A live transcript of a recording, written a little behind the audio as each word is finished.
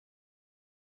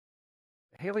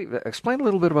Haley, explain a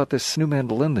little bit about this new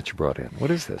mandolin that you brought in. What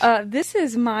is this? This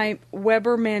is my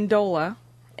Weber mandola,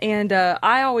 and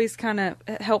I always kind of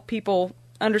help people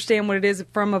understand what it is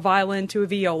from a violin to a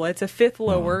viola. It's a fifth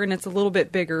lower, and it's a little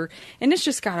bit bigger, and it's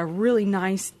just got a really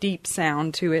nice, deep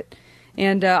sound to it.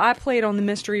 And I played on The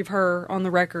Mystery of Her on the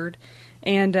record,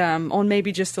 and on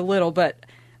maybe just a little, but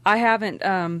I haven't.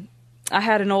 I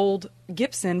had an old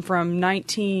Gibson from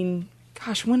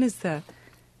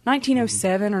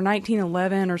 1907 or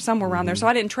 1911 or somewhere around there. So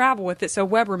I didn't travel with it. So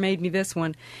Weber made me this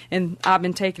one, and I've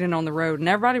been taking it on the road, and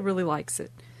everybody really likes it.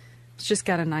 It's just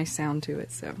got a nice sound to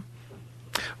it. So,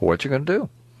 what you going to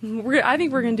do? I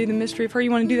think we're going to do The Mystery of Her.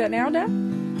 You want to do that now, Dad?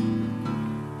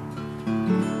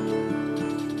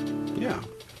 Yeah.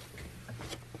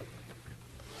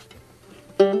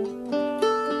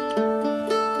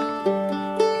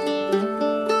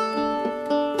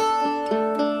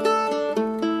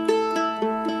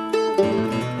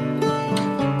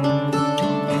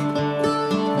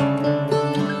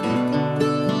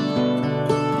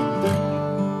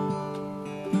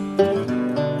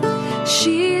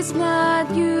 She's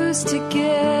not used to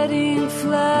getting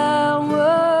flowers.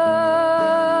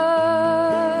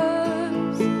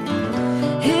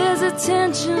 His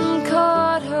attention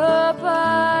caught her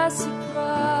by surprise.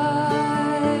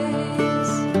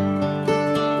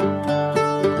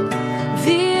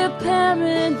 The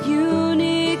apparent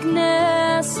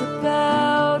uniqueness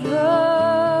about her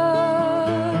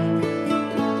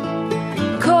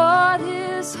caught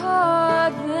his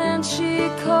heart when she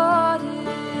caught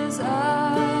his eye,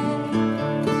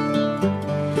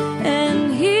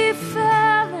 and he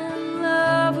fell in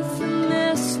love with the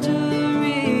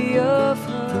mystery of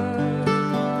her.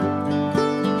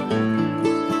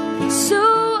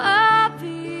 So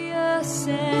obvious,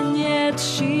 and yet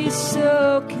she's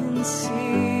so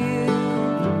concealed,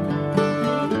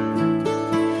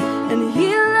 and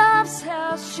he loves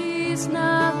how she's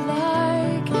not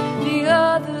like the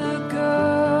other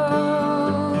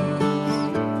girls.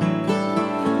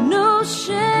 No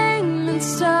shame in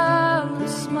style or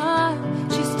smile,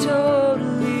 she's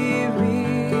totally real.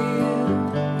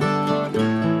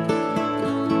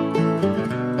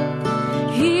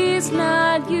 He's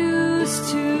not used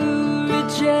to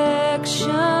rejection.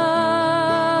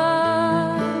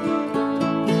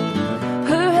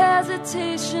 Her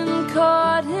hesitation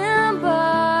caught him by